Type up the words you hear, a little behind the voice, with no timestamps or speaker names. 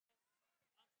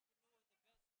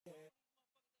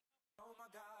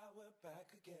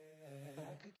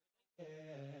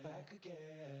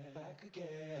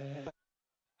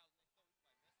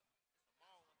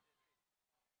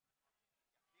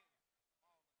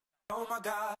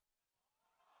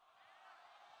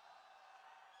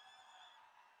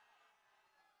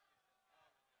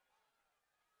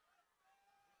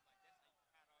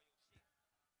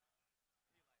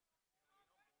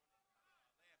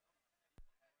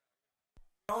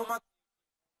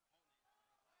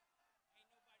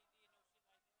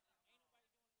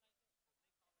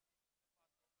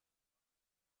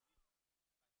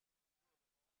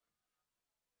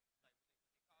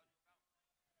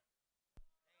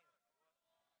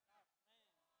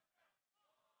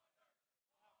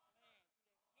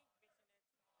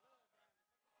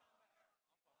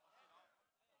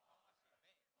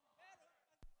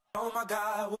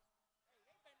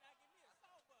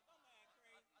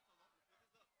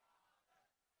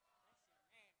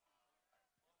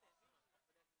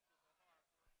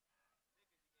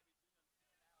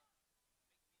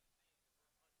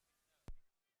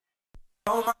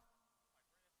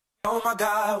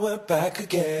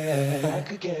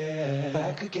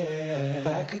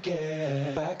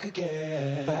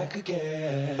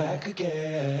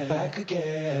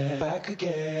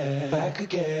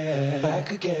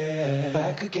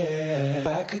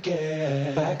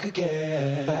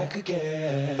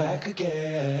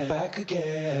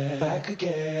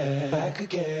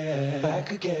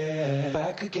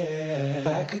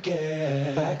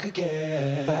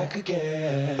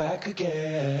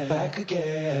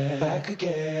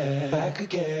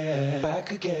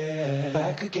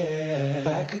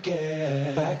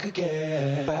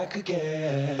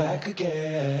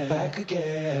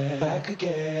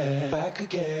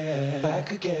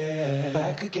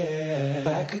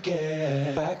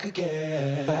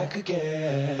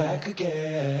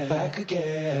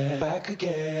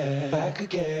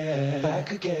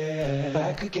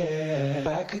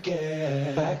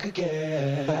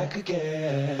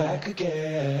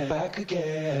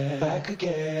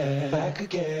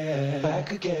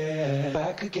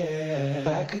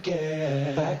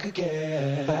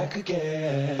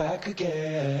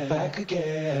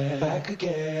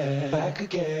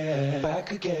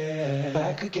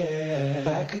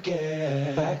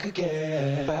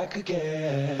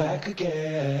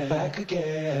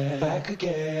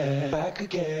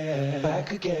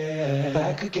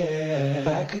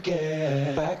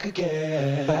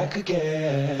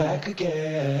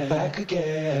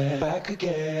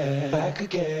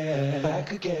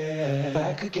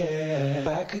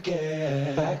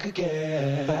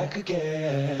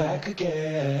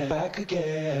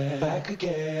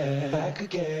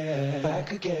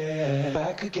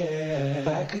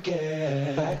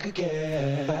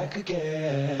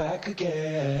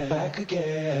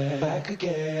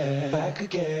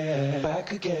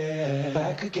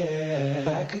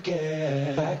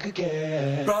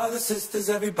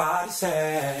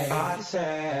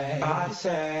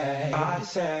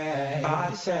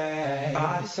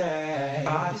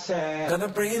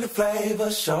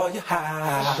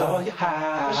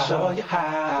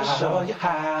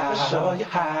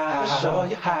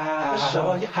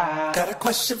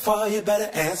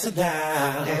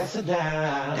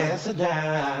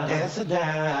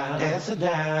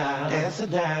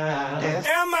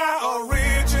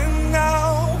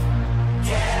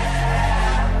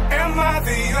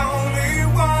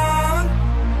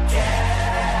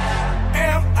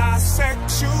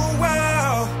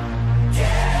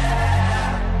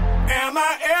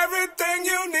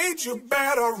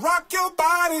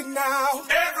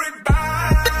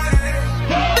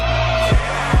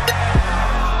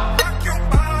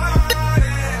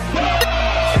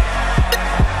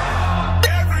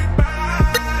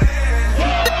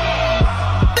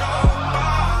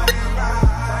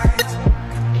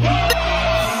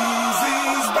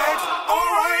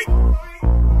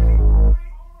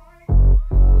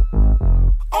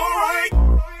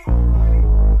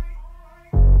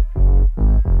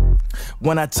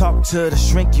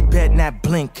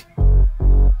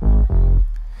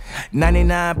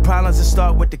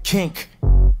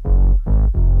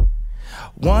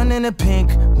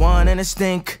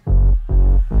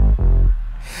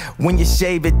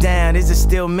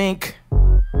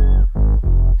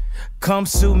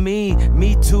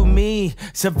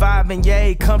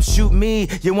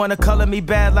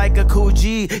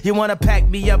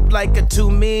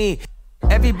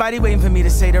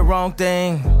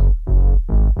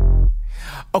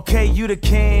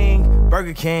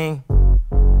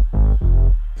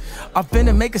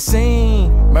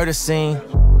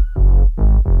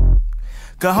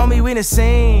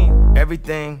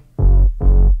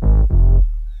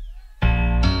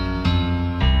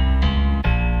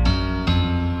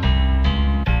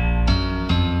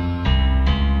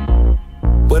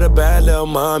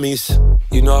little mommies.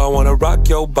 You know I wanna rock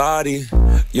your body.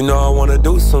 You know I wanna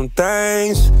do some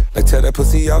things, like tear that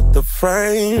pussy out the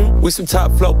frame. We some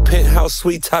top flow, penthouse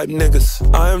suite type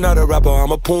niggas. I am not a rapper,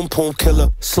 I'm a poom poom killer.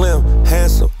 Slim,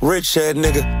 handsome, rich head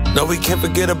nigga. No, we can't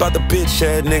forget about the bitch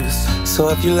head niggas. So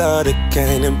if you love the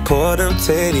game, then pour them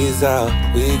titties out.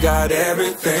 We got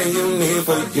everything you need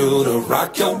for you to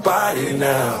rock your body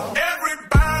now.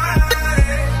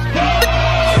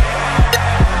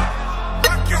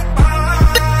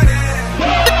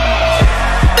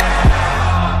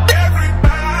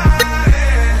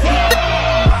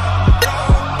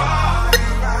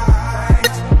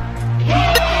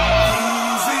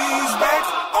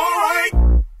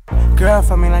 Girl,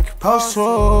 for me like you supposed to,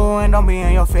 and don't be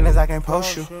in your feelings, I can't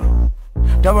post you.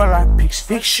 Double lock pics,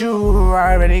 fix you.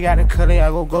 I already got a color I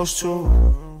go ghost to.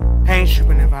 Ain't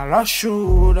tripping if I lost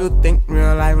you. You think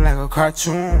real life like a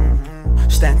cartoon.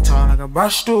 Stand tall like a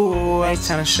brush stool. Ain't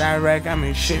time to shy wreck, I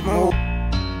mean shit move.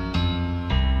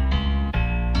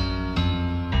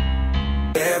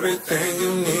 Everything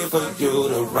you need for you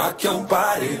to rock your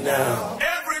body now.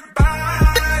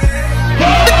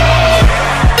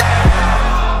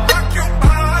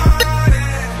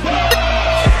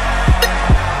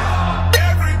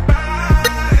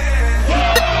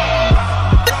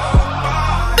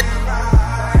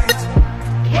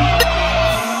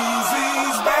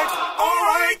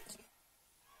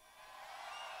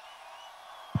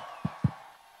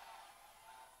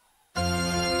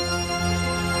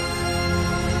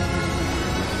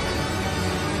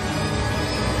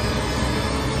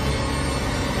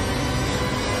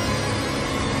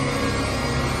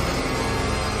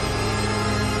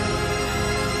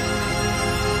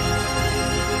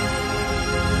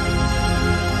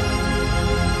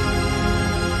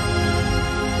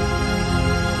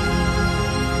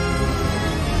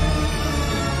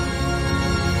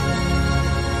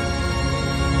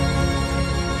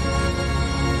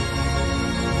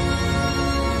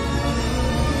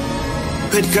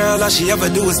 Pretty girl, all she ever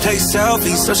do is take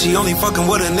selfies. So she only fucking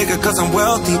with a nigga cause I'm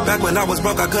wealthy. Back when I was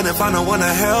broke, I couldn't find no one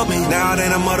to help me. Now it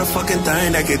ain't a motherfucking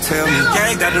thing that can tell me.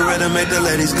 Gang got the rhythm, make the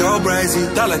ladies go crazy.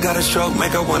 Dollar got a stroke,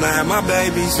 make her wanna have my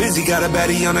babies. Busy got a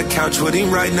baddie on the couch with him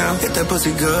right now. Hit that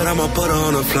pussy good, I'ma put her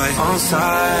on a flight. On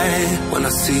side, when I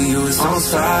see you, it's on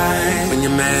side. When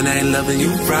your man ain't loving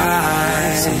you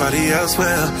right, somebody else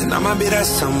will, and I might be that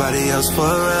somebody else for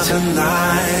real.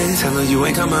 Tonight, tell her you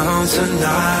ain't coming home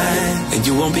tonight.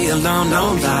 You won't be alone,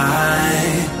 no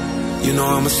lie. You know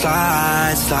I'ma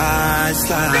slide, slide,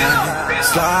 slide.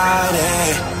 Slide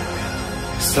it,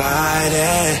 slide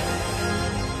it.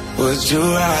 Would you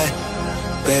ride?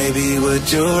 Baby,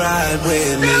 would you ride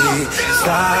with me?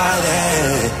 Slide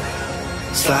it,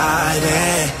 slide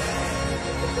it.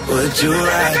 Would you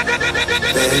ride?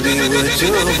 Baby, would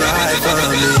you ride for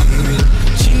me?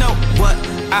 She know what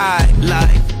I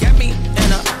like. Get me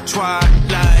in a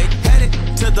twilight.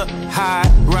 To the high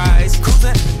rise,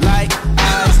 cruising like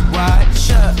eyes wide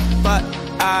shut, but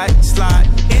I slide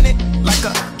in it like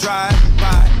a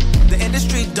drive-by. The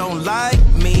industry don't like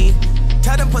me.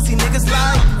 Tell them pussy niggas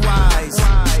likewise.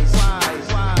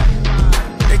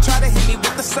 They try to hit me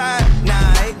with the side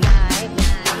night.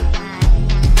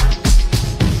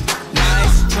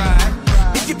 Nice try.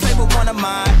 If you play with one of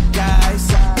my guys,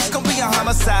 it's gonna be a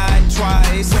homicide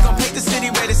twice. We gon' paint the city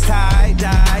red as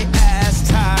tie-dye, ass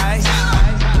tie.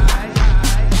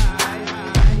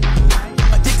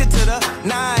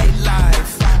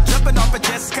 Nightlife, jumping off a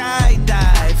jet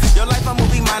skydive. Your life a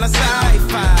movie, mine a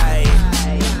sci-fi.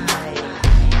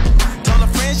 Told a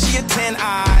friend she a 10,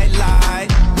 I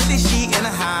lied. Really she in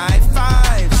a high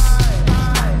five.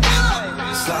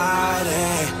 Slide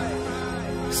it,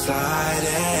 slide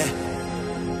it.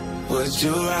 Would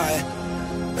you ride?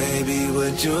 Baby,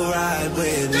 would you ride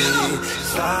with me?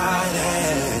 Slide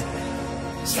it,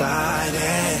 slide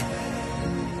it.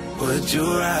 Would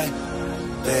you ride?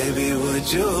 Baby,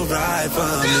 would you ride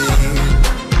for me?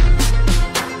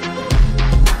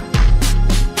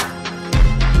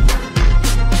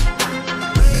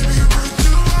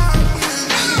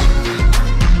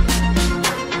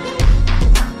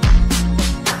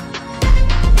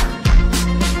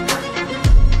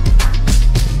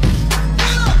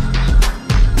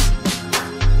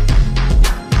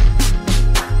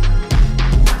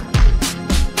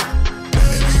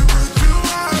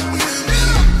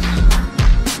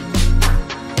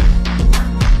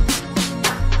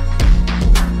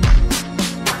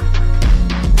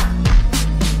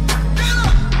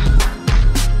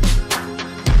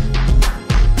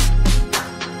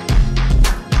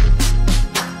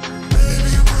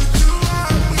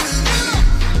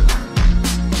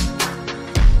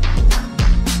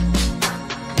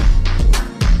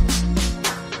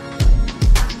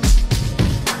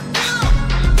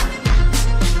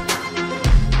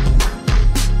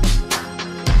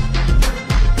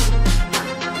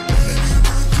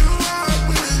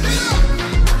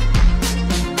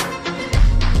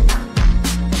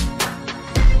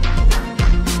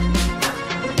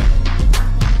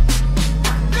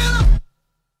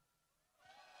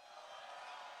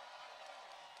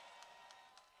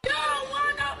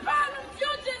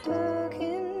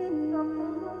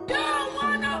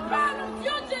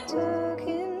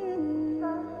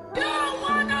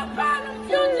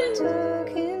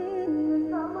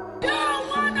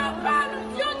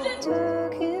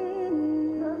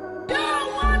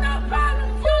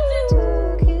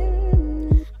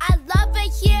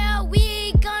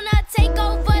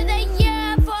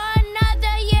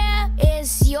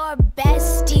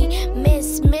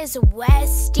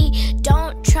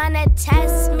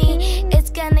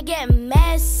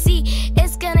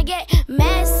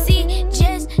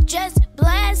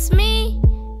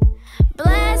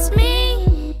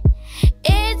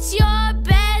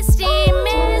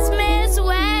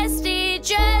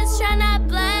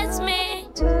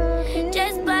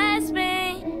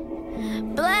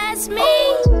 it's me.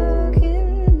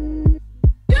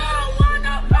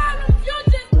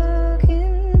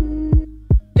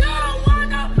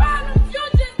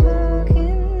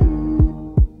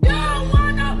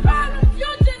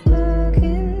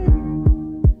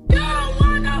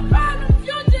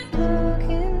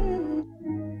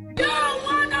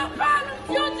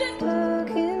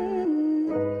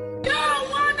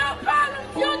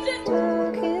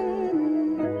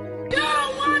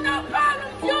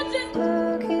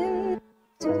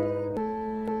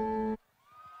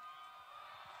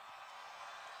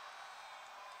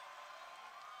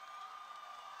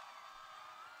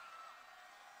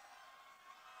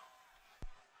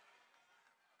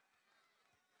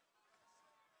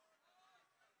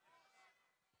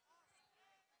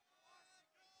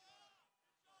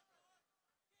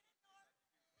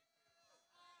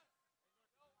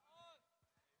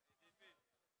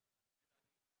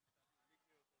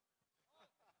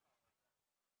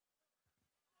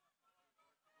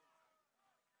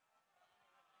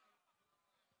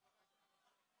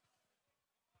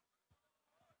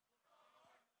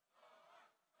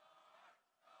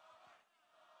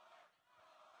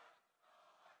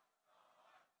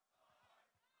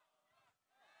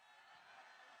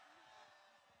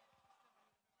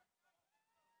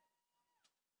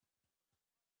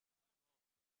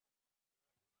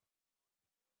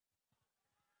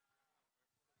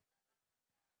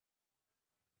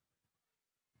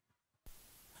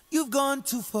 You've gone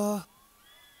too far.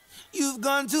 You've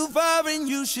gone too far and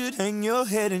you should hang your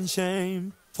head in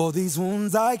shame. For these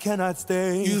wounds I cannot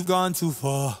stay. You've gone too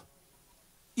far.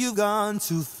 You've gone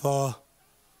too far.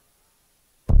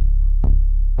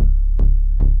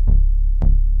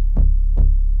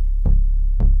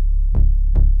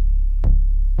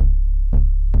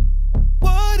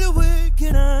 Wide awake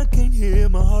and I can't hear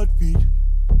my heartbeat.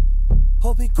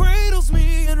 Hope it cradles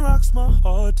me and rocks my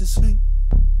heart to sleep.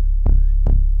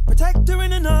 Protector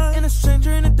in the night and a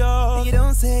stranger in the dark, and you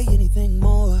don't say anything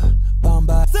more. Bound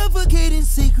by suffocating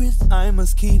secrets I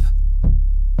must keep.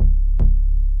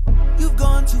 You've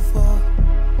gone too far.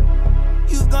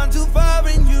 You've gone too far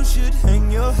and you should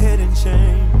hang your head in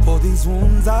shame. For these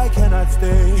wounds I cannot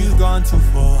stay. You've gone too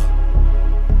far.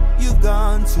 You've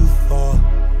gone too far.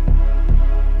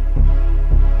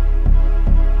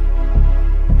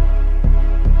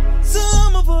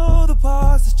 Some of all the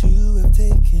paths that you have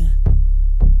taken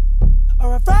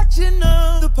are a fraction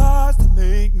of the parts that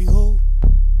make me whole.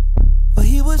 But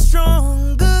he was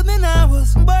stronger than I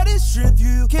was, but his strength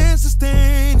you can't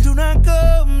sustain. Do not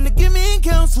come to give me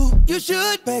counsel. You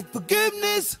should beg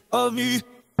forgiveness of me.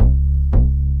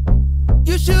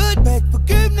 You should beg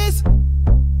forgiveness.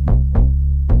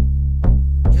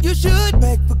 You should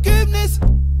beg forgiveness.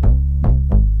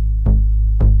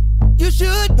 You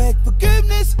should beg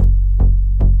forgiveness.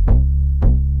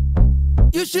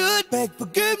 You should beg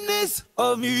forgiveness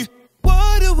of me.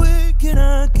 Wide awake and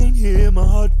I can't hear my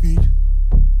heartbeat.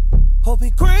 Hope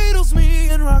it cradles me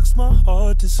and rocks my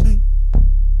heart to sleep.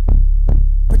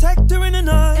 Protector in the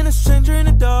night and a stranger in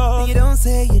the dark, and you don't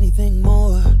say anything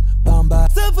more. Bound by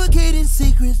suffocating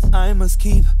secrets I must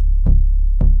keep.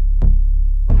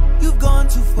 You've gone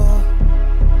too far.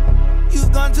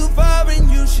 You've gone too far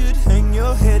and you should hang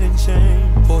your head in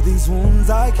shame. For these wounds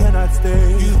I cannot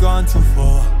stay. You've gone too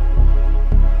far.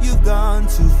 You've gone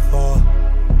too far.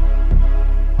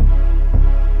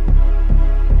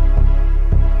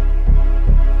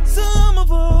 Some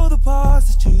of all the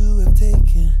paths that you have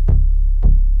taken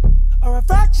are a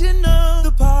fraction of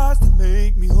the parts that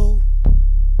make me whole.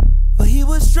 But he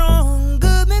was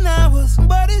stronger than I was,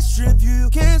 but his strength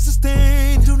you can't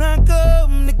sustain. Do not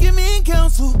come to give me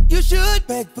counsel. You should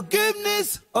beg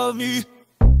forgiveness of me.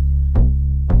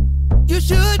 You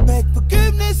should beg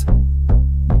forgiveness.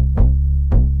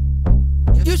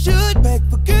 You should beg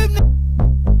forgiveness.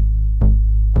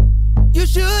 You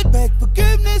should beg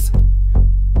forgiveness.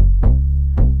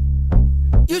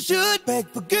 You should beg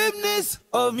forgiveness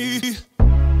of me.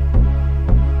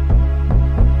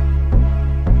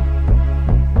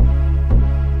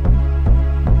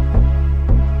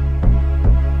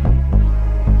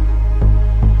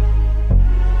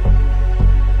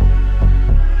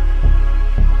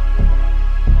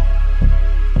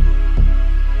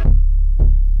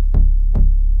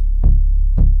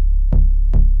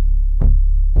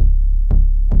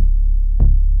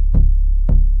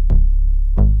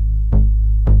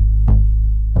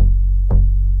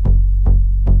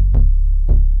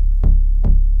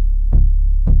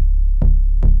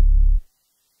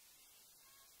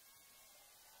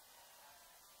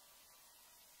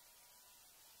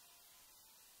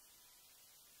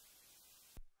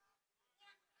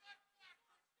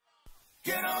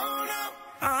 Get on up.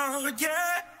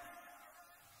 yeah.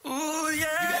 Ooh, yeah.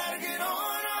 You gotta get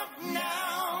on up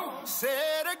now. Say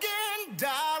it again,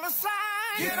 $sign.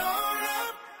 Get on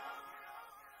up.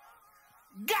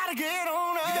 Gotta get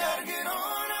on up. You gotta get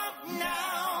on up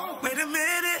now. Wait a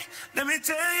minute, let me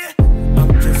tell you.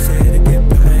 I'm just here to get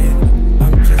paid.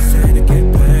 I'm just here to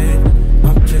get paid.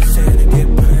 I'm just here to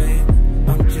get paid.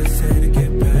 I'm just here to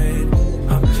get paid.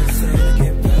 I'm just here to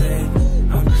get paid.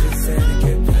 I'm just here to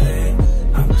get paid.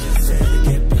 I'm just here to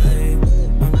get paid.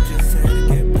 I'm just here to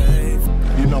get paid.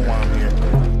 You know why I'm here.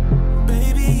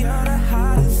 Baby, you're the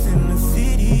hottest in the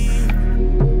city.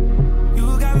 You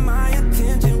got my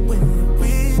attention when you're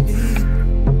with me.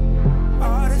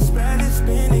 All this bread is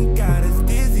spinning got us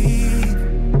dizzy.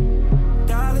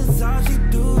 Dollars all she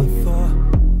do it for.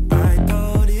 I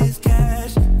throw this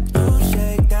cash, you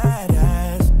shake that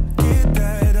ass. Get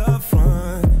that up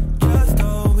front, just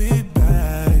throw it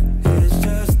back. It's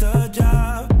just a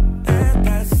job, and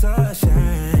that's a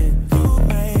shame. You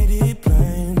made it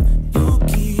plain, you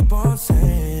keep on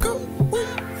saying. Go with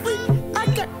I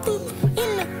got food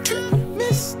in the trip,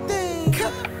 mistake.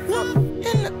 Cup up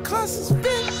in the closet's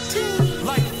 15.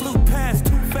 Like flew past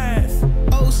too fast.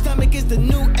 Old stomach is the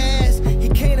new ass. He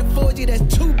can't afford you, that's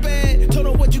too bad. Told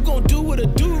him what you gonna do with a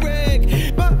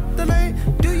do-rag. But the lane,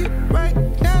 do you right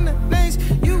down the lanes?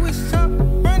 You was up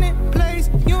running plays,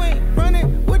 you ain't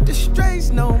running with the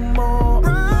strays no more.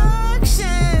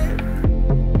 Roxanne,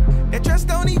 that dress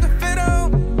don't even fit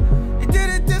on. You did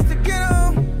it just to get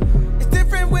on. It's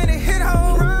different when it hit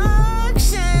home.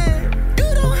 Roxanne,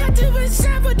 you don't have to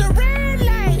reserve with the red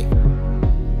light.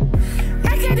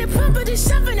 I got it pumping this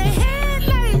up in the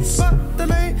headlights. But the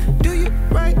lane, do you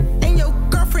right? And your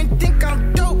girlfriend think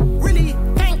I'm dope, really?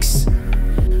 Thanks.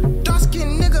 Dark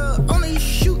skin nigga only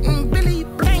shooting Billy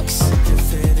Blanks.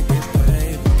 Just here to get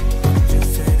paid.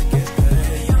 Just here to get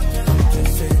paid.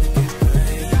 Just here to get paid.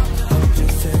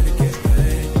 Just here to get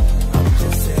paid.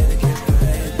 Just here to get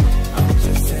paid.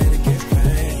 Just here to get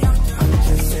paid.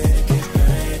 Just here to get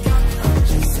paid.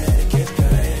 Just here to get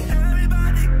paid.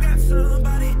 Everybody got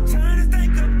somebody. Turn this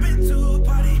thing up into a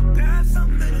party. Grab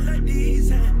something like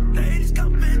these and ladies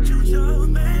come and choose your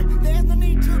man. There's no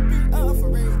need to be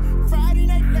afraid. Friday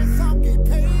night, let's all get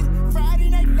paid. Friday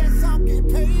night, let's all get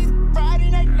paid. Friday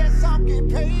night, let's all get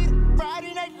paid.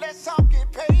 Friday night, let's all get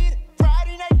paid.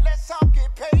 Friday night, let's all get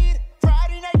paid.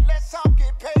 Friday night, let's all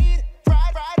get paid.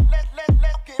 Friday, let's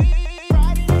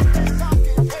get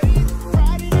paid.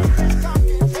 Friday night, let's all get paid. Friday night, let's all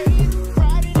get paid.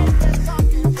 Friday night, let's all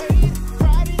get paid.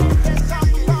 Friday night, let's all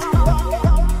get paid.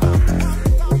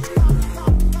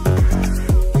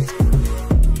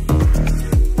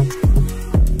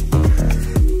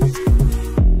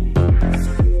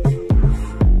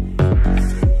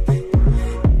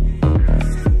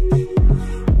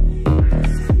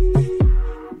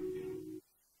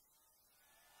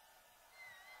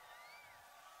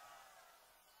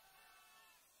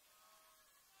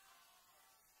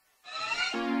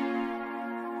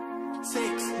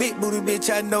 Big booty bitch,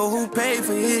 I know who paid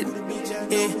for it.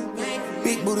 Yeah.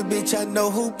 Big booty bitch, I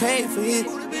know who paid for it.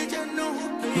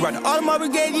 You ride the Omari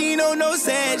brigade, you ain't know no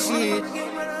sad shit.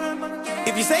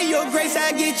 If you say your grace,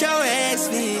 I get your ass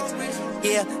fixed.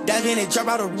 Yeah, dive in and drop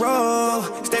out a roll.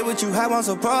 Stay with you, how I'm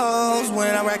supposed.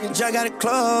 When I'm rocking, jug got it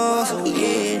close.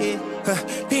 Yeah.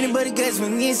 Peanut butter guts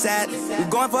when inside. We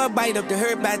going for a bite up the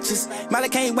herb batches. Molly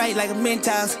can't white like a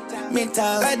Mentos.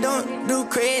 I don't do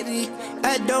credit.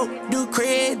 I don't do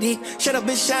credit. Shut up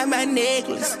and shine my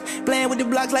necklace. Playing with the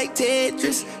blocks like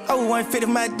Tetris. Oh, one fit of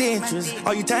my dentures.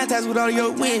 All you time ties with all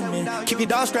your women. Keep your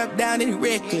dog strapped down and it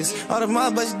reckless. All the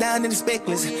mom bust down and the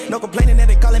speckless. No complaining that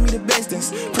they calling me the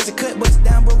bestest. Pussy cut bust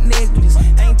down broke necklace.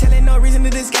 I ain't telling no reason to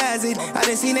disguise it. I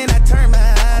done seen it, I turn my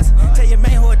eyes. Tell your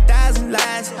main hoe 1,000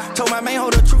 lies. Told my main hoe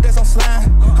the truth that's on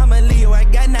slime. I'm a Leo, I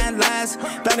got 9 lives.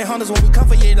 Blinded hunters when we come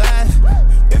for your life.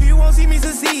 If you won't see me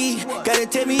succeed, gotta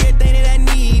tell me everything that I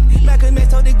need. Malcolm X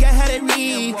told the guy how to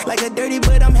read. Like a dirty,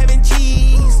 but I'm having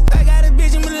cheese. I got a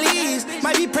bitch in Belize.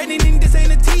 Might be pregnant and this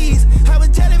ain't a tease. I was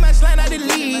telling my slime not to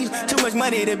leave. Too much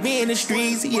money to be in the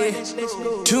streets, yeah.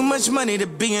 Too much money to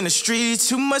be in the streets.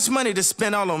 Too much money to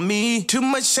spend all on me. Too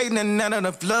much shade and none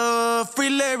enough love. Free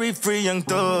Larry, free Young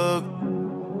Thug.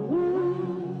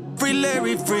 Free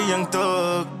Larry, free Young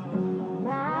Thug.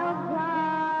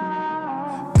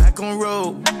 Back on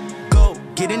road, go,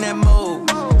 get in that mode.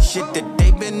 Shit that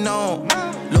they been on,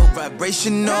 low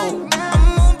vibration, no.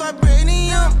 I'm on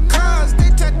vibranium, cars, they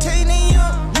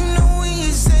titanium. You know when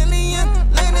you're sailing,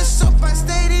 landing so by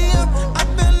stadium.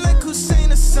 I've been like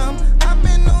Hussein or something, I've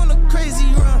been on a crazy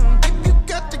run. If you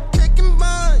got the cake and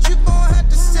buns, you gon' have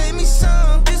to save me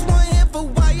some. This one here for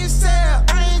YSL,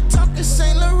 I ain't talking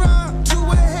Saint Laurent. 2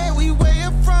 ahead,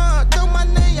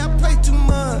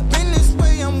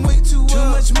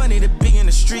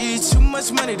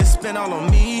 spend all on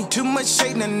me. Too much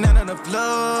shade and none enough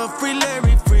love. Free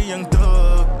Larry, free Young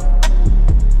Thug.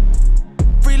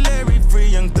 Free Larry, free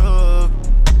Young Thug.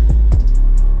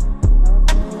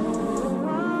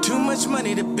 Too much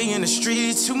money to be in the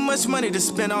streets. Too much money to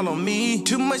spend all on me.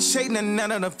 Too much shade and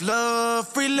none enough love.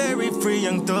 Free Larry, free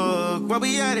Young Thug. While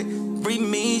we at it, free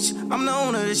Meech. I'm the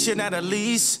owner of this shit, not a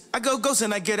lease. I go ghost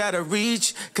and I get out of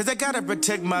reach, cause I gotta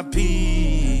protect my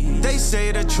peace. They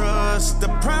say to trust the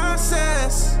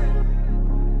process,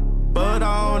 but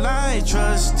all I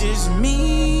trust is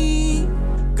me.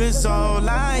 Cause all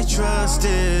I trust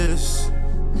is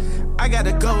I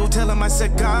gotta go tell him I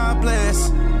said God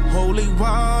bless. Holy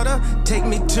water, take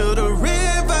me to the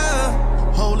river.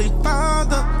 Holy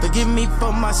Father, forgive me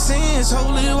for my sins.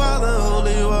 Holy water,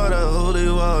 holy water, holy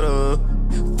water.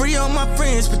 Free all my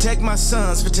friends, protect my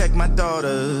sons, protect my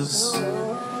daughters.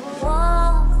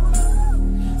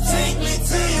 Take me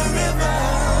to your river.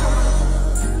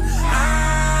 I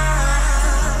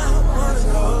wanna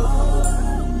go.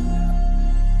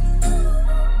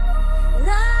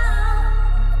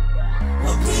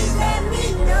 Well, please let me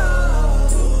know.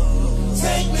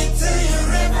 Take me to your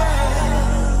river.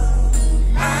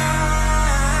 I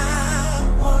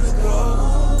wanna go.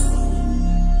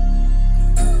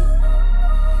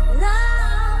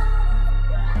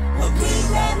 Well, please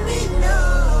let me know.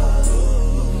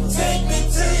 Take me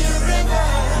to your river.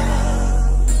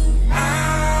 I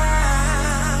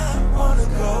wanna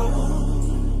go.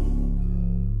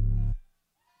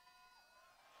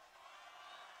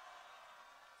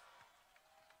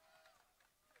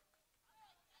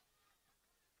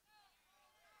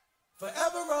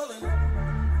 Forever rolling.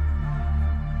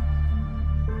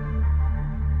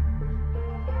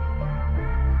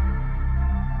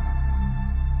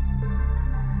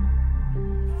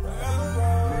 Forever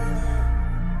rolling.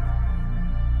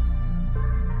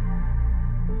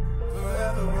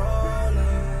 Forever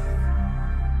rolling.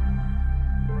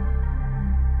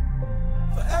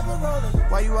 Forever rolling.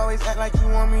 Why you always act like you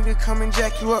want me to come and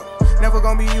jack you up? Never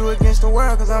gonna be you against the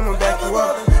world, cause I'ma back you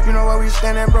up. You know where we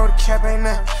stand at, bro, the cap ain't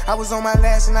nothing. I was on my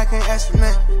last and I can't ask for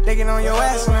nothing. They get on your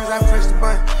ass soon as I push the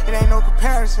button. It ain't no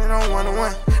comparison on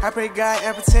one-on-one. I pray God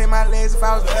amputate my legs if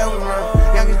I was to ever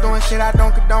run. Youngest doing shit I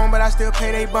don't condone, but I still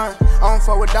pay they bun. I don't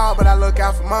fuck with dog, but I look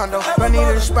out for Mondo. If I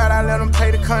needed a spot, I let them play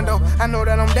the condo. I know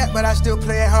that I'm that, but I still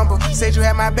play it humble. Said you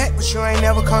had my back, but you ain't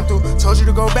never come through. Told you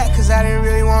to go back, cause I didn't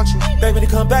really want you. Beg me to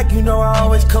come back, you know I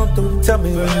always come through. Tell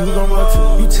me when you gon'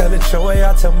 run to. You tell it your way,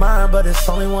 I tell mine, but it's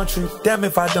only one truth. Damn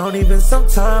if I don't even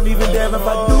sometime, even damn if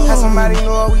I do. How somebody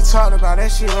know what we talked about,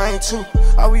 that shit lame too.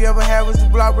 All we ever had was the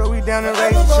block, bro, we down and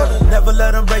raise each other. Never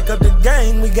let them break up the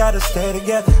game, we gotta stay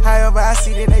together. However I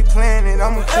see that they playing it,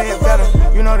 I'ma play it better.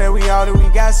 You know that we all that we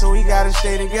got, so we gotta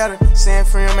stay together. Saying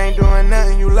friend ain't doing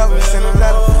nothing, you love me, send a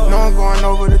letter. No, I'm going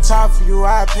over the top for you,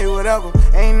 I pay whatever.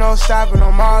 Ain't no stopping,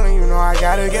 I'm all in, you know I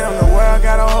gotta get them. The world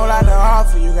got a whole lot to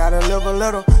offer, you gotta live a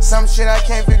little. Some shit I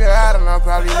can't figure out and I'll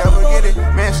probably never get it.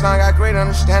 Man, Slong got great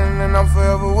understanding and I'm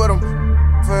forever with him.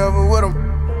 Forever with him.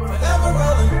 Forever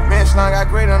rolling. Man, Slong got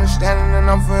great understanding and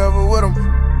I'm forever with him.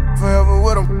 Forever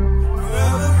with him.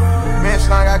 Man,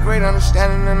 Slong got great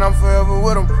understanding and I'm forever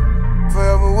with him.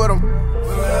 Forever with him.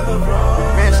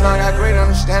 Man, Slong got great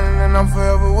understanding and I'm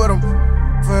forever with him.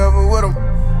 Forever with him.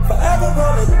 Forever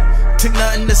rolling. Took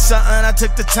nothing to something, I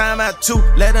took the time out too.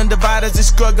 Let them divide us, just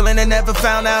struggling and never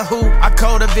found out who. I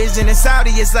called a vision in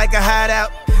Saudi, it's like a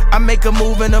hideout. I make a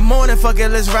move in the morning, fuck it,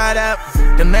 let's ride out.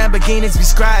 The Lamborghinis be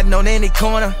scribing on any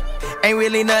corner. Ain't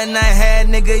really nothing I had,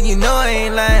 nigga, you know I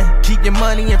ain't lying. Keep your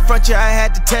money in front you, I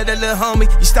had to tell the little homie.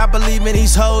 You stop believing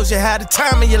these hoes, you had the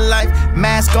time of your life.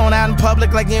 Mask on out in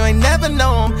public like you ain't never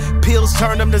known them. Pills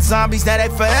turned them to zombies, now they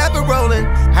forever rolling.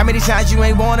 How many times you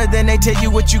ain't wanted, then they tell you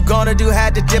what you gonna do.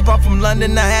 Had to dip off from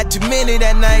London, I had too many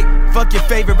that night. Fuck your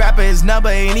favorite rapper, his number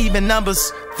ain't even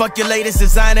numbers. Fuck your latest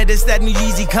designer, this that new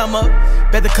Yeezy come up.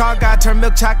 Bet the car guy turned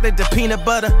milk chocolate to peanut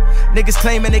butter. Niggas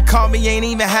claiming they called me, ain't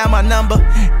even have my number.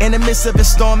 In the midst of a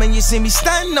storm and you see me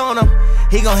stunting on him.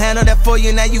 He gon' handle that for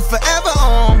you, now you forever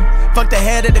on. Fuck the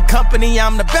head of the company,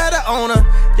 I'm the better owner.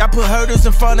 Y'all put hurdles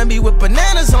in front of me with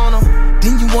bananas on them.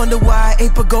 Then you wonder why I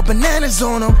April go bananas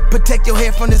on them. Protect your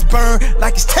hair from this burn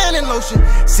like it's tanning lotion.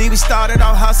 See, we started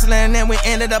off hustling and then we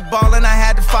ended up balling. I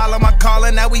had to follow my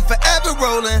calling, now we forever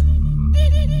rolling.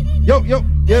 Yo, yeah.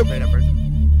 Forever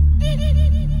rolling.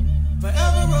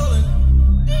 Forever rolling.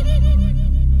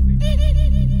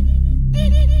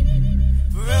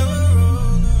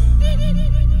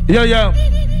 Yo.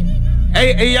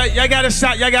 Hey, y'all gotta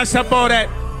stop all that.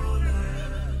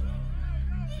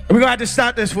 We're gonna have to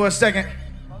stop this for a second.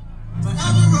 Forever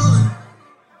rolling.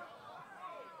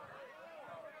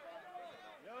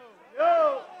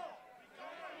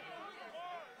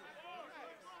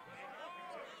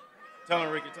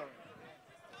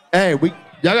 Hey,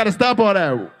 y'all gotta stop all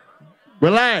that.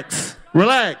 Relax,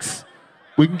 relax.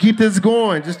 We can keep this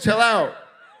going. Just chill out.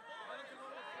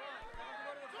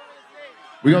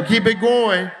 We're gonna keep it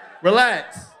going.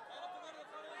 Relax.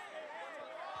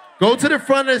 Go to the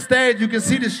front of the stage. You can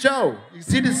see the show. You can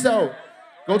see the show.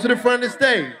 Go to the front of the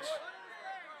stage.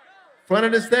 Front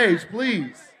of the stage,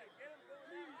 please.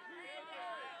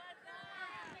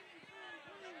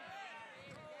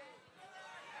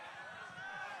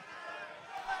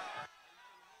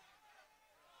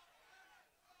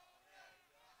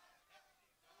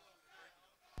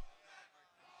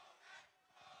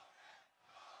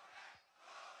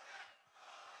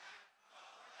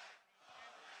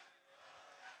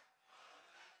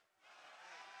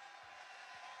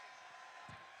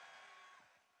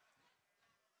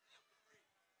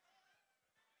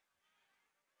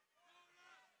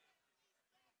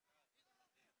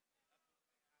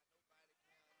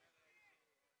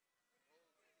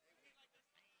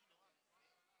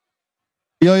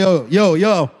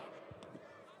 Yo.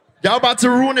 Y'all about to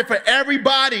ruin it for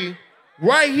everybody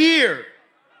right here.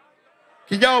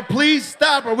 Can y'all please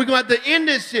stop or we're going to have to end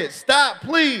this shit. Stop,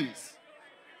 please.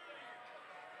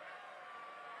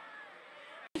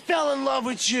 I fell in love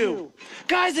with you.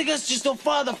 Guys like us just don't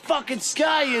follow the fucking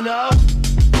sky, you know?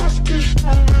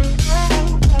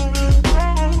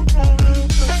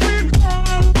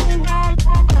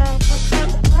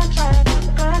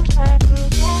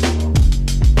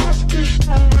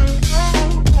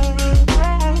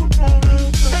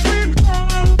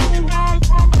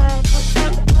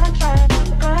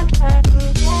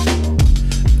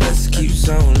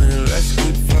 Let's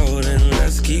keep floating,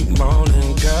 let's keep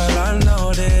moaning. Girl, I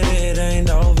know that it ain't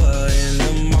over. In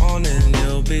the morning,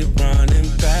 you'll be running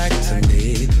back to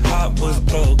me. Heart was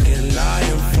broken, I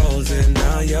am frozen,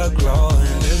 now you're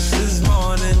glowing. This is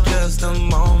more than just a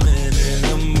moment. In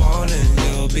the morning,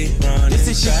 you'll be running back to me. This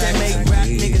is shit that make rap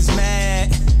niggas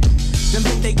mad. Them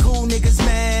think they cool niggas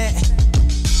mad.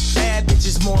 Bad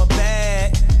bitches more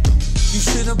bad. You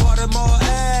should've bought her more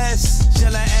ass.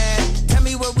 Shall I add? Tell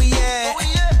me where we at.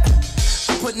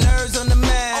 I put nerves on the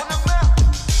map.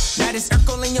 Now this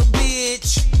Urkel in your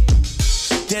bitch.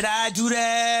 Did I do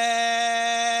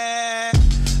that?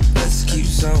 Let's keep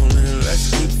zoning,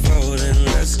 let's keep floating,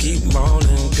 let's keep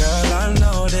moaning. Girl, I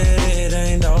know that it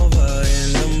ain't over.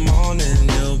 In the morning,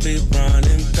 you'll be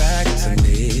running back to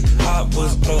me. Heart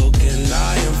was broken,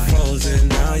 I am frozen,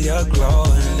 now you're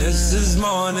glowing. This is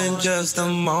more than just a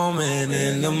moment.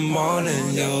 In the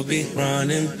morning, you'll be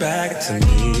running back to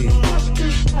me.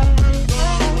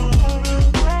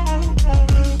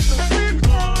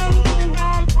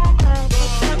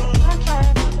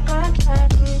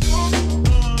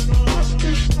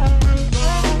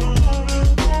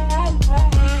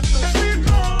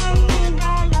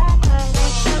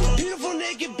 Beautiful,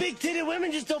 naked, big-titted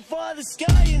women just don't follow the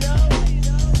sky, you know?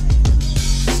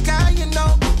 Sky, you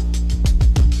know.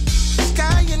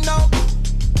 Sky, you know.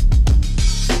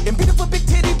 And beautiful big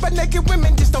titty but naked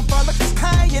women just don't follow the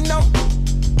sky, you know.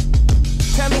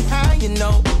 Tell me how you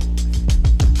know.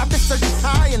 I've been searching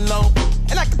high and low.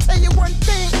 And I can tell you one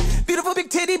thing. Beautiful big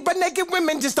titty but naked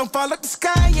women just don't follow the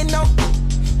sky, you know.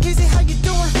 Easy, how you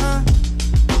doing, huh?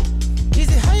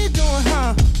 Easy, how you doing,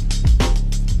 huh?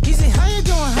 Easy, how you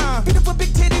doing, huh? Beautiful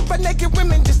big titty but naked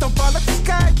women just don't follow the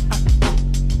sky.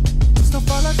 Just don't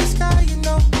follow the sky, you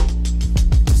know.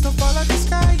 Just don't follow the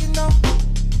sky, you know.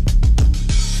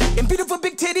 And beautiful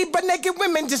big titty but naked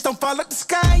women just don't follow the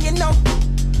sky, you know.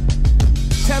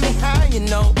 Tell me how you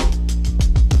know.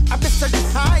 I've been searching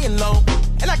high and low.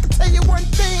 And I can tell you one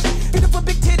thing. Beautiful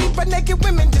big titty but naked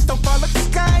women just don't follow the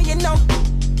sky, you know.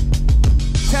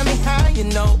 Tell me how you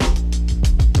know.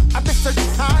 I've been searching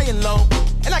high and low.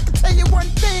 And I can tell you one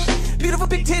thing. Beautiful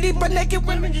big titty but naked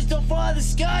women just don't follow the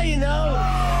sky, you know?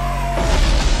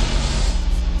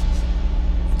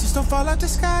 just don't follow the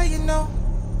sky, you know.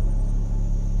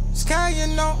 Sky, you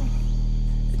know.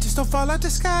 Just don't fall out the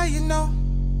sky, you know.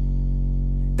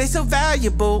 They so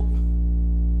valuable.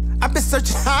 I've been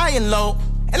searching high and low.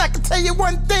 And I can tell you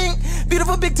one thing.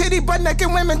 Beautiful big titty butt naked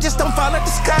women just don't fall out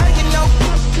the sky, you know.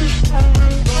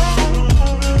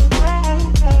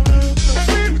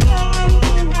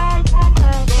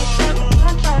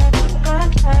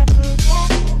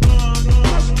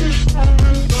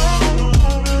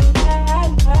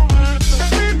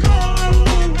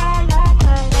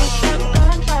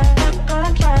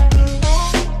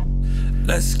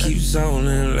 Let's keep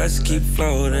zoning, let's keep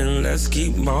floating, let's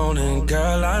keep moaning.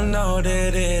 Girl, I know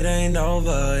that it ain't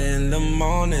over. In the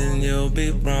morning, you'll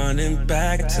be running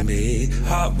back to me.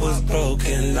 Heart was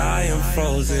broken, I am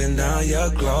frozen, now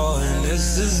you're glowing.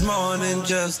 This is more than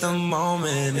just a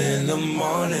moment. In the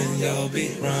morning, you'll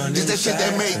be running back. This that shit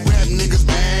that make rap niggas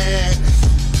mad.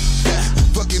 Yeah,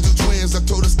 fucking two twins, I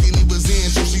told her Skinny was in,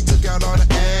 so she took out all the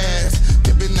ass.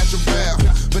 Dipping at your valve,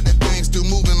 but that thing still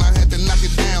moving, I had to knock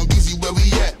it down. Easy, where we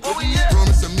at?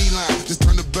 Promise a me line, just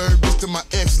turn the bird bitch to my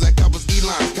ex like I was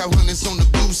Elon. Cow hunters on the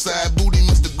blue side, booty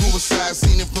must have grew aside.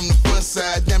 Seen it from the front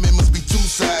side, damn it must be two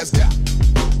sides.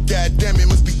 God damn it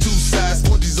must be two sides.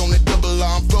 40s on that double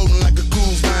R, I'm floating like a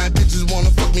cruise line. Bitches wanna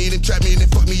fuck me, then trap me,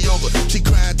 then fuck me over. She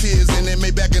crying tears and then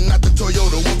Maybach and not the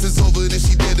Toyota. Once it's over, then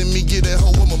she dead to me, get that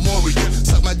hoe a memorial.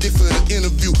 Suck my dick for the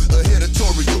interview, a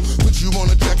editorial. Put you on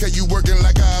the track, how you working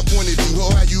like I appointed you.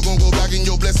 Oh, how you gon' go back in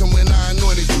your blessing when I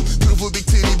anointed you? Beautiful big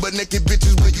titty, but naked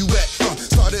bitches, where you at?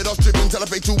 Started off stripping till I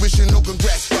paid tuition, no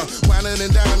congrats. Winding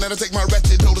and down, now I take my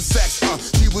ratchet, hold the sax.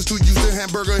 She was too used to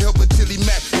hamburger help with chili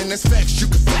mac, and that's facts.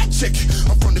 You can fact check it.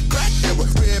 I'm from the crack era.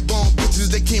 Red bone bitches,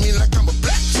 they keep me like I'm a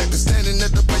black checker. Standing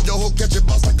at the plate, your hoe catch it,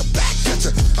 boss like a back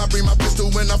catcher. I bring my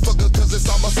pistol when I fuck her, cause it's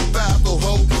all my survival,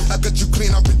 ho. I cut you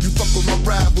clean, I'll you fuck with my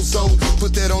rival, so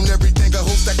put that on everything, a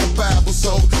whole stack of Bible,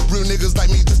 so real niggas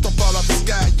like me just don't fall off the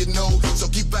sky, you know. So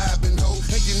keep vibing, ho.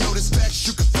 And you know this facts,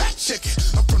 you can fact check it.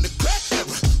 I'm from the crack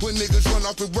era. When niggas run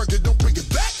off and work it, don't bring it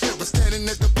back era. Standing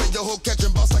at the plate, your hoe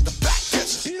catching boss like a back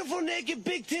catcher. Beautiful, naked,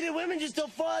 big titted women just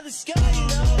don't fall out of the sky, you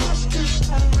know.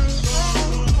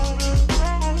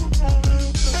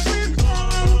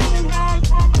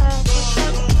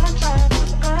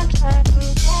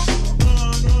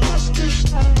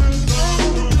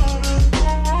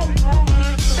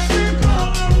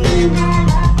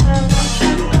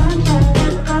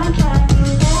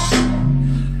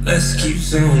 Let's keep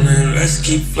zooming, let's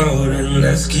keep floating,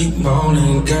 let's keep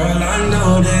moaning. Girl, I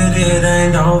know that it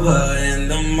ain't over. In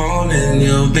the morning,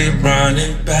 you'll be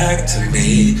running back to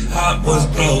me. Heart was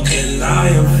broken, I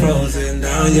am frozen,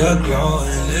 now you're glowing.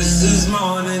 This is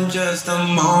more than just a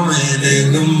moment.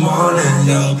 In the morning,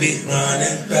 you'll be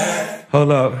running back.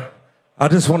 Hold up. I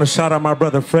just want to shout out my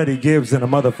brother Freddie Gibbs in the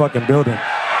motherfucking building.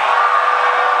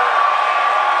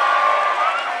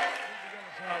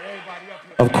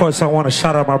 Of course, I want to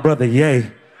shout out my brother Ye.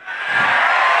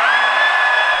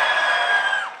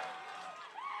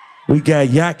 We got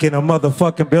Yak in the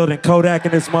motherfucking building, Kodak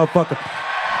in this motherfucker.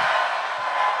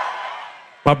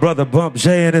 My brother Bump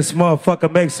J in this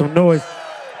motherfucker, make some noise.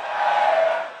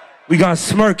 We got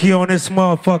Smirky on this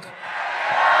motherfucker.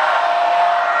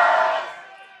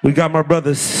 We got my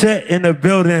brother Set in the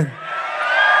building.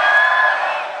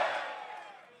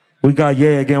 We got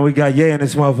Ye again, we got Ye in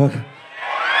this motherfucker.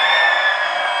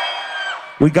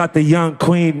 We got the young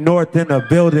Queen North in the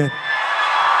building.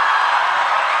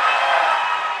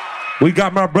 We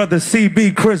got my brother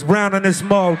CB, Chris Brown in this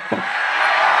motherfucker.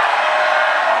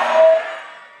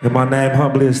 And my name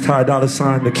humbly is Ty Dolla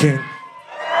 $ign, the King.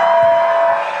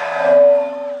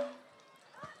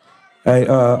 Hey,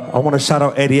 I want to shout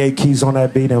out 88 Keys on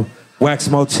that beat and Wax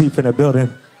Motif in the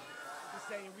building.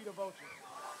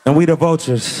 And we the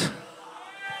Vultures.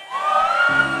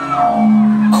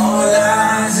 All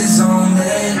eyes is on me.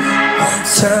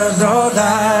 Tell all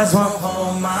lies, won't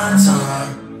hold my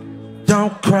tongue.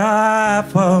 Don't cry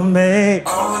for me.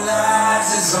 All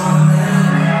eyes is on me.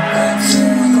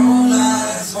 Tell all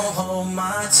lies, won't hold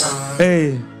my tongue.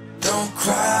 Hey. Don't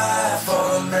cry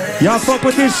for me. Y'all fuck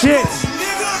with this shit?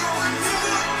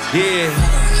 Yeah.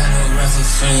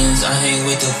 Friends, I hang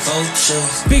with the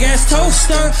vultures. Big ass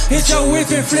toaster, hit your whip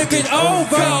and flip it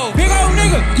over. Big old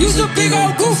nigga, you's a big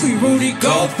old goofy Rudy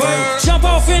Goldberg. Jump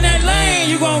off in that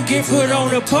lane, you gon' get put on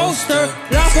the poster.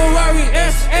 La Ferrari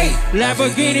S8,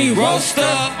 Lamborghini Roadster.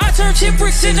 I turn chip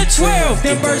bricks into 12,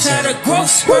 them birds had a growth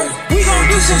spurt. We gon'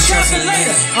 do some shopping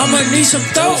later, I'ma need some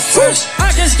throat first.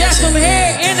 I just got some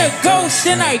hair in a ghost,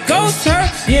 and I ghost her.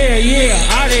 Yeah,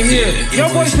 out of here. Your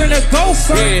boy's finna go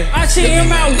first. I see him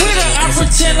out with her, I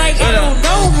pretend like I don't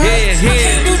know her. I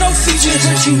can't do no features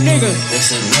with you niggas.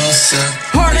 It's a no, sir.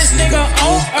 Hardest nigga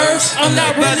on earth, I'm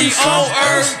not really on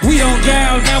earth. We don't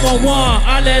dial 911,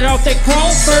 I let off that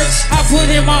chrome first. I put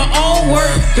in my own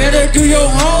work, better do your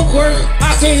homework.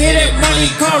 I can hear that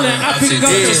money calling, I pick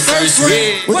up the first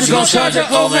ring. What you gon' charge an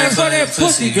old man for that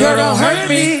pussy? Girl, don't hurt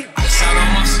me. Ice out on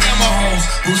my scammer hoes,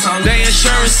 boots on their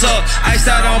insurance up. Ice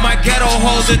out on my ghetto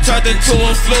hoes and turned into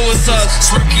a fluid up.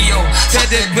 Smirkio, said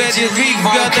that bitch is weak,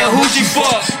 got the hoochie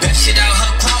fuck. That shit out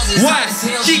her closet. What?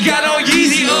 She got on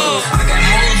Yeezy up. I got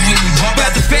hoes with me,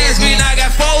 about the fans mean I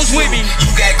got foes with me. You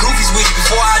got goofies with you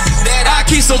before I do that. I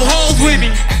keep some hoes with me.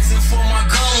 Asking for my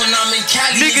gun when I'm in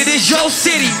Cali. Nigga, this your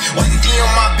city. On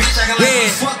my bitch, I can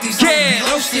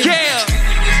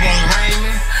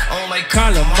on like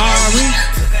Omari.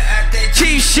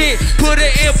 Cheap shit, put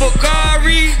it in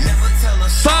Bulgari.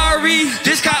 Sorry,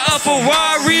 just got a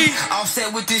Ferrari.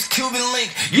 Offset with this Cuban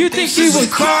link. You think she was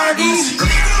Cardi?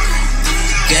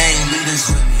 Gang leaders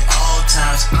with me all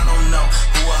times. I don't know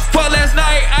who I for last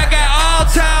night. I got all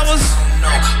towers. I don't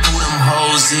know who them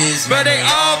hoes is, but they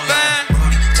all fine.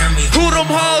 Tell me who them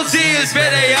hoes is,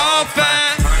 but they all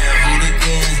fine.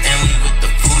 Hooligans and we with the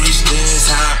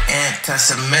foolishness. I'm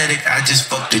anti-Semitic. I just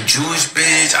fucked the Jewish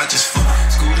bitch. I just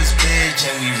fucked Scooter's bitch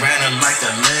and we ran her like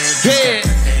a leg.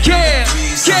 Yeah.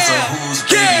 Whose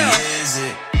baby is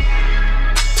it?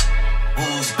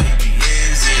 Whose baby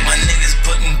is it? My niggas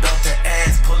putting belt to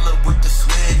ass, pull up with the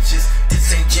switches.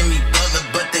 This ain't Jimmy Butler,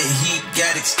 but the heat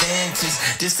got extensions.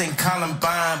 This ain't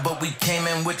Columbine, but we came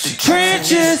in with the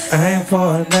trenches. I ain't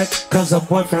for a neck, cause a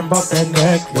boyfriend bought that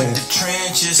necklace. The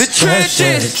trenches. The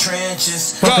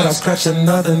trenches. Fuck it, I'll scratch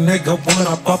another nigga when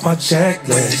I bought my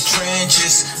checklist. The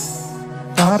trenches.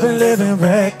 I've been living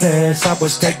reckless. I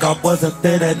wish takeoff wasn't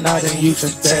there that night and you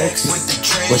should text.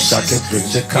 Wish I could bring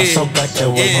your Picasso back there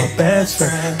with my best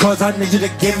friend. Cause I need you to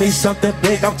give me something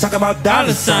big. I'm talking about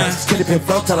dollar signs. Skinny pin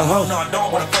flow, tell her hoe. No, I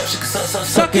don't wanna fuck, she can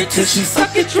suck it till she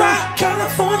suck it dry.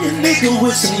 California nigga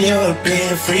with some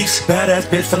European freaks. Badass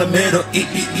bitch from the middle,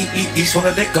 east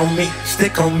wanna lick on me,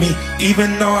 stick on me.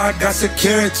 Even though I got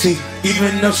security.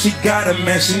 Even though she got a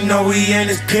man, she know he ain't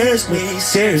as pure as me.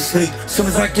 Seriously, soon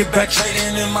as I get back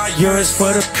trading in my euros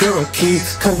for the pure key.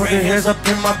 Covering hairs up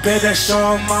in my bed that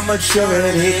show my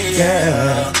maturity,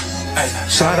 yeah.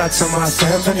 Shout out to my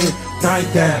family, night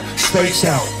down, spaced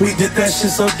out. We did that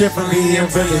shit so differently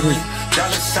and really.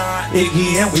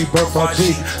 Iggy and we birth our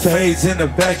G. Fades in the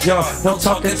backyard. No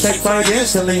talking, take flight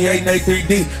instantly.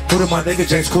 883D. Put in my nigga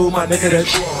James Cool, my nigga that.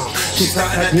 She's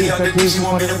not that deep, she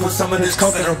want me to put some of this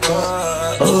coke in her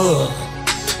blood.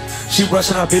 She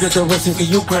rushing, I beat her to Russia for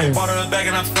Ukraine. Bought her a bag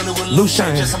and I'm filling with loose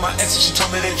change. Just on my ex, she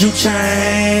told me that you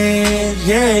change.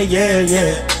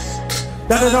 Yeah.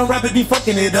 That don't rap it, be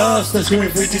fucking it up. Still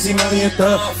screaming free TC Melly and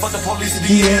Thug. Fuck the police,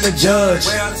 the and the judge.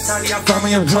 Way out of town, I'm from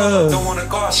me, I'm drugs. Don't wanna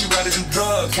go out, she rather do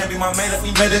drugs. Can't be my man if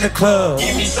we met in the club.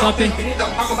 Give me something.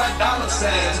 Don't talk about dollar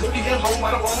signs. When we get home,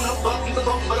 I don't wanna fuck. Either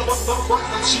go for the work.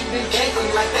 I'm shooting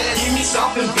gangling like that. Give me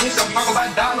something, bitch. I'm talking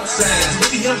about dollar signs.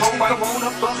 When we get home, I don't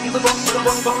wanna fuck. Either go for the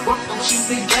work. I'm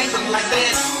shooting gangling like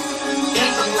that.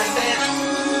 Gangling like that.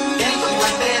 Gangling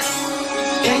like that.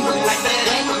 Gangling like that.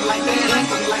 Gangling like that.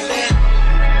 Gangling like that.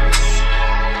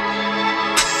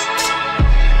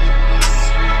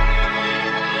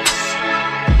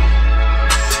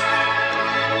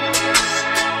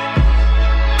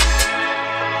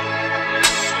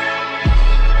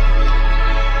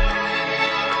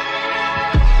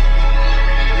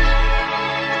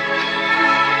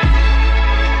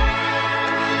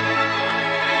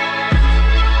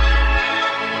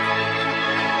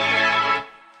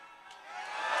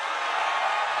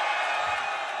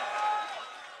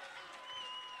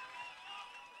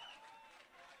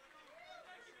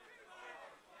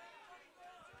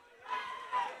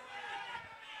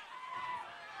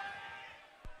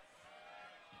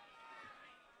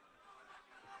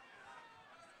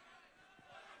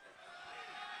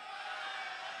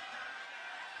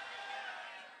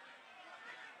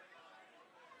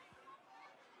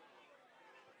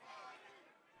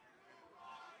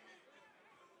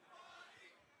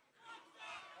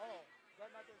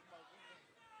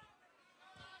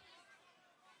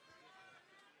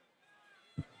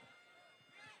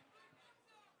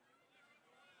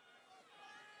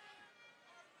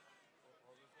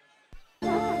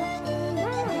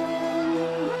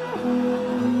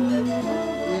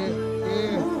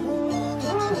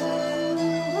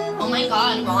 Oh my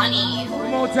God, Ronnie.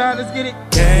 One more time, let's get it.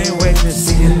 Can't wait to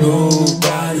see a new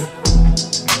body.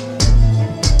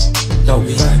 Don't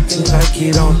be acting like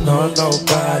you don't know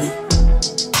nobody.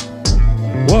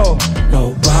 Whoa,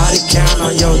 nobody count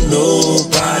on your new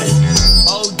body.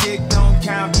 Oh, dick don't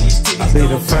count these titties. I'll be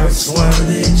the first one to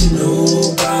hit your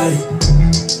new body.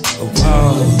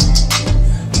 Whoa.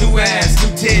 New ass,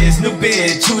 new tits, new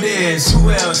bitch, who this,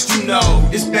 who else you know?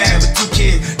 This bad with 2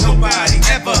 kids, nobody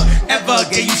ever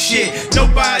gave you shit.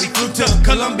 Nobody flew to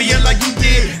Columbia like you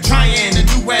did. Trying the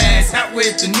new ass, out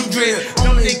with the new drill.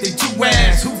 Don't think they too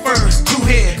ass, who first, who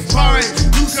hit? As far as you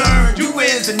concerned, you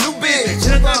is a new bitch.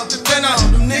 Shut up, then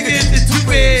on them niggas, the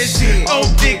 2 is shit. Oh,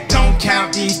 dick don't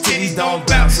count, these titties don't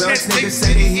bounce. Those niggas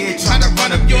say they here trying to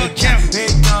run up your account.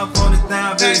 Big up on the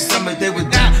down, very summer they would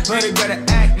die. But they better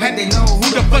act like they know who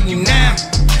the fuck you now.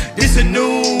 This a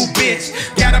new bitch,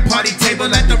 got a party table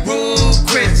at the Roof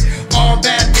Chris.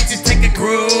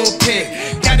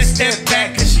 step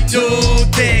back cause she too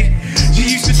thick.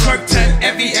 She used to twerk to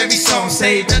every song.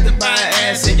 Say nothing by her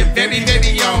ass and you're very,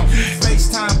 very young.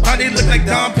 FaceTime body look like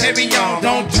Dom Perignon.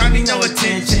 Don't try me no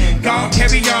attention, gon'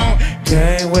 carry on.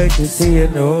 Can't wait to see you,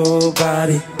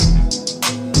 nobody.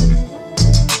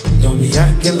 Don't be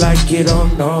acting like you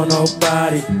don't know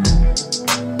nobody.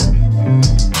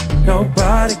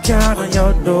 Nobody count on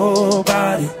your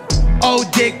nobody.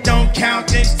 Old dick don't count,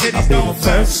 this titties I'll don't be the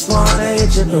first one to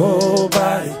hit you,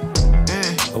 nobody.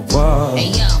 Whoa.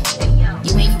 Hey yo,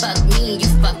 you ain't fuck me, you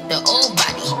fuck the old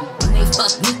body. You ain't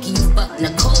fuck Nikki, you fuck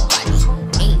Nicole body.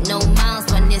 Ain't no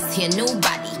miles on this here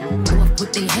nobody. Go up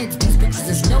with their heads, these bitches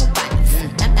is nobody.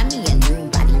 Got me a new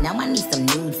body, now I need some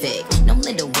new tech. No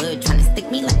little word trying to stick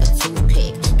me like a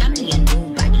toothpick. Got me a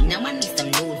new body, now I need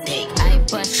some new tech. I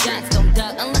bust shots, don't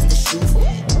duck unless the shoes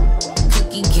fit.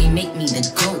 Cookie can't make me the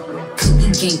goat.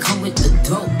 Cookie can't come with the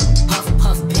dope. Puff,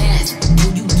 puff, pass.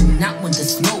 No, you do not want the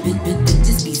smoke.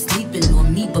 Bitches be sleeping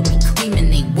on me, but be claiming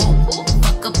they won't.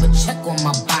 Fuck up a check on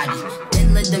my body.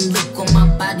 Then let them look on my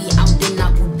body out in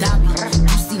Abu Dhabi.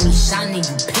 You see me shining,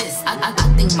 you piss. I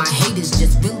think my haters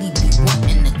just really be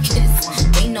wanting a kiss.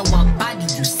 They know our body,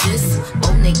 you sis.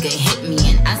 Old nigga hit me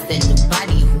and I said,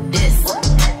 nobody who this. Old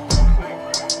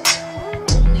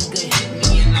nigga hit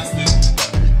me and I said,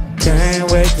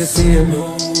 Can't wait to see you,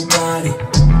 nobody.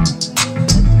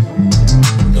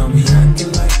 Don't be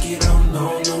acting like you don't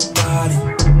know nobody.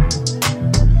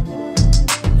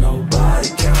 Nobody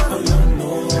count on your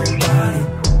nobody.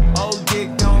 Old dick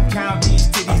don't count, these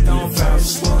titties don't count.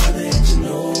 First one to hit you,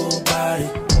 nobody.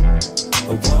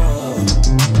 Whoa.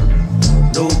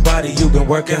 Nobody, you been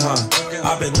working hard.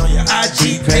 I've been on your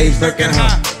IG page lurking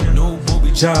hard. New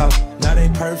booby job, now they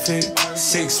perfect.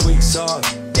 6 weeks off,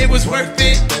 It was worth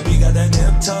it. baby got that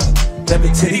nip tuck. Let me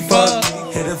titty fuck.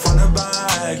 Hit it from the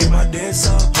back, get my dance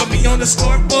up. Put me on the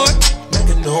scoreboard. Make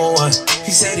a new one.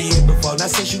 He said he hit before. Now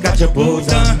since you got your boobs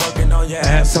done, working on your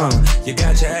ass, you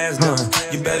got your ass done.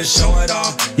 You better show it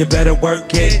off. You better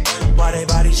work it. Why they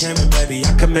body shaming, baby?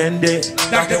 I commend it.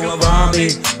 Dr.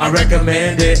 Wavami, I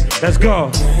recommend it. Let's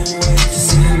go. Can't wait to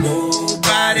see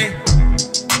nobody.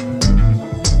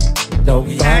 Don't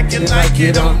be acting like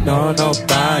you don't know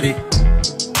nobody.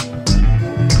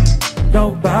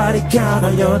 Nobody count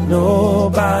on your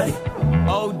nobody.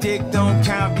 Old dick don't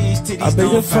count, these titties I'll be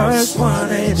don't the first one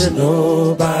to hit you,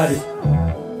 nobody.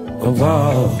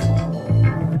 Whoa.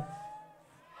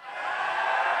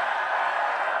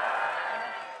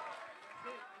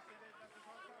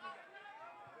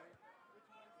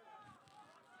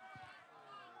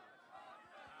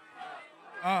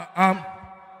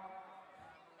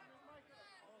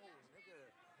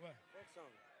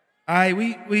 All right,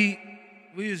 we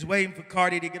was waiting for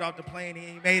Cardi to get off the plane. He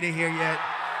ain't made it here yet.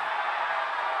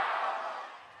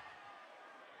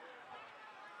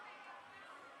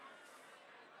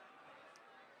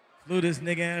 Flew this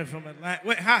nigga in from Atlanta.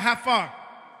 Wait, how far?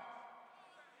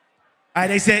 All right,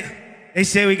 they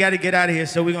said we got to get out of here,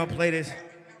 so we're gonna play this.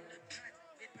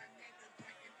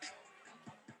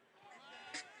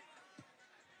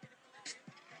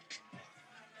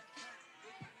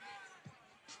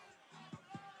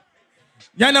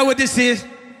 Y'all know what this is?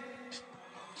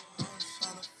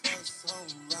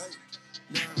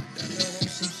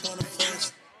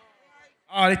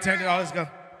 Oh, they turned it off. Let's go. All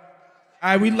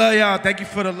right, we love y'all. Thank you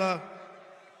for the love.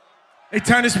 They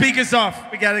turned the speakers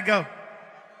off. We gotta go.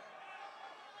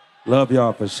 Love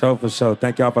y'all for sure, for sure.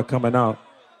 Thank y'all for coming out.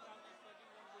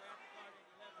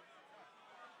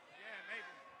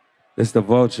 It's the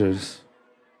Vultures.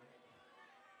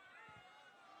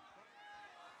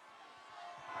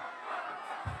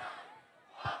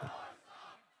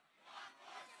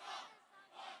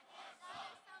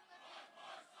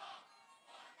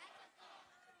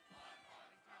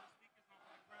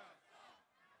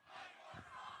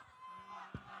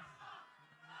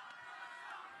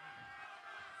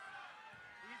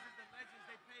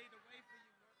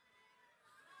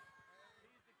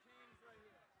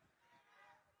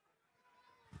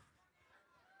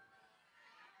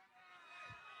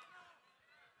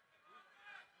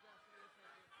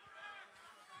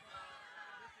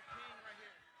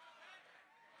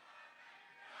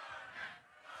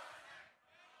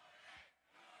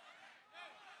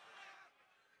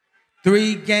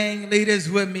 Three gang leaders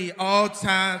with me all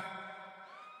time.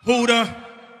 Hooter.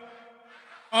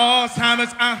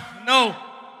 Alzheimer's, no.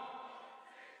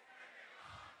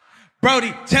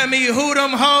 Brody, tell me who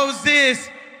them hoes is.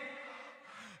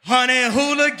 100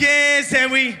 hooligans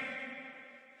and we,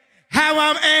 how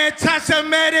I'm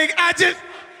anti-Semitic. I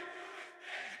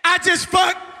just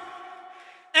fucked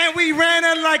and we ran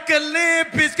her like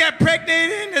Olympus, got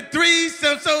pregnant in the 3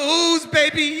 threesome, so whose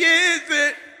baby is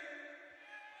it?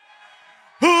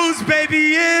 Whose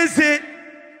baby is it?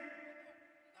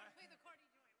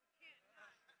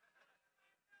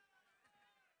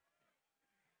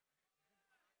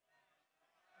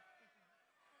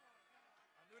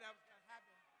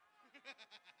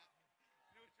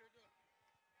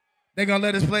 They gonna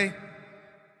let us play.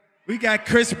 We got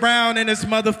Chris Brown in this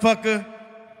motherfucker.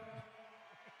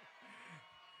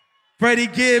 Freddie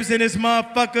Gibbs in this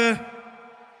motherfucker.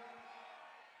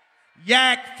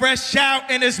 Yak Fresh Out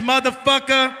in this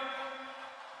motherfucker.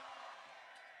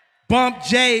 Bump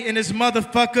J in this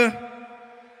motherfucker.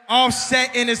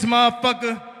 Offset in this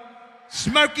motherfucker.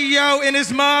 Smokey Yo in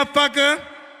this motherfucker.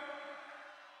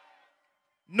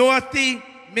 Northy,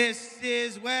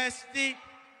 Mrs. Westy.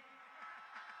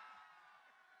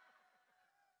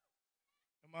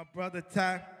 My brother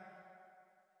Ty.